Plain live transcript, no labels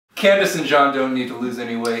Candace and John don't need to lose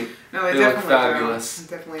any weight. No, they look definitely fabulous.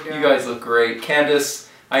 don't. They definitely don't. You guys look great. Candace,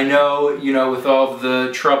 I know, you know, with all of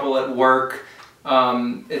the trouble at work,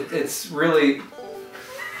 it's really...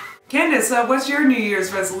 Candace, what's your New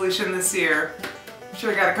Year's resolution this year?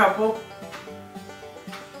 Sure, got a couple?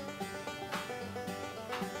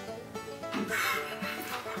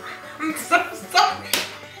 I'm so sorry.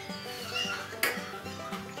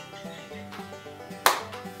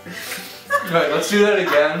 Alright, let's do that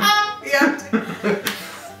again. Yeah.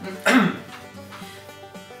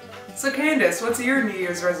 So Candace, what's your New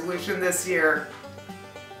Year's resolution this year?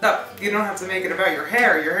 No, you don't have to make it about your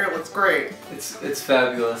hair. Your hair looks great. It's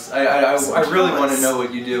fabulous. I really want to know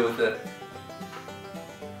what you do with it.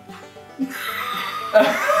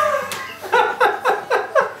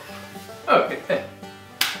 Okay.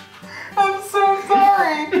 I'm so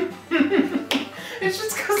sorry. It's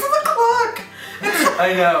just because of the clock.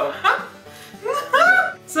 I know.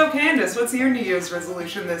 So Candace, what's your New Year's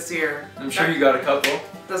resolution this year? I'm sure you got a couple.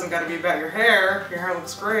 Doesn't got to be about your hair. Your hair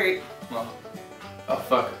looks great. Well, oh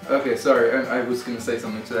fuck. Okay, sorry. I was gonna say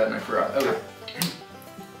something to that and I forgot. Okay.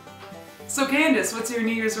 So Candace, what's your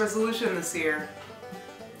New Year's resolution this year?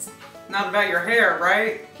 It's not about your hair,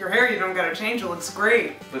 right? Your hair, you don't gotta change. It looks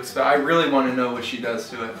great. I really want to know what she does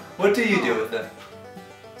to it. What do you do with it?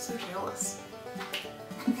 I'm so jealous.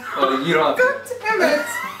 Well, you don't have to. God damn it!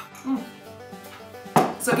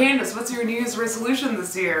 So Candace, what's your New Year's resolution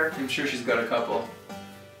this year? I'm sure she's got a couple.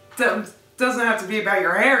 Doesn't have to be about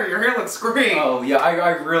your hair. Your hair looks great. Oh yeah, I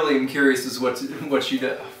really am curious as what she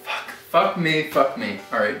does. Oh, fuck me.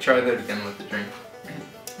 All right, try that again with the drink.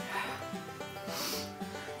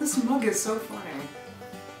 This mug is so funny.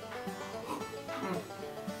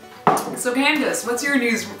 So Candace, what's your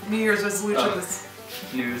New Year's resolution this?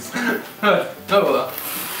 News. Oh well.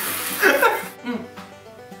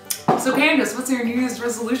 So Candace, what's your New Year's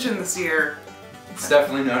resolution this year? It's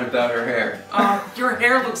definitely not about her hair. Your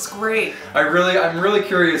hair looks great. I'm really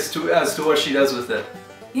curious as to what she does with it.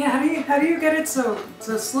 Yeah, how do you get it so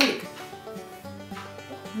sleek?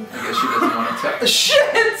 I guess she doesn't want to tell.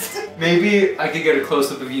 Shit! Maybe I could get a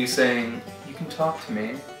close-up of you saying, "You can talk to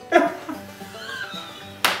me." That's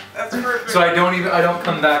perfect. So I don't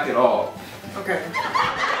come back at all. Okay.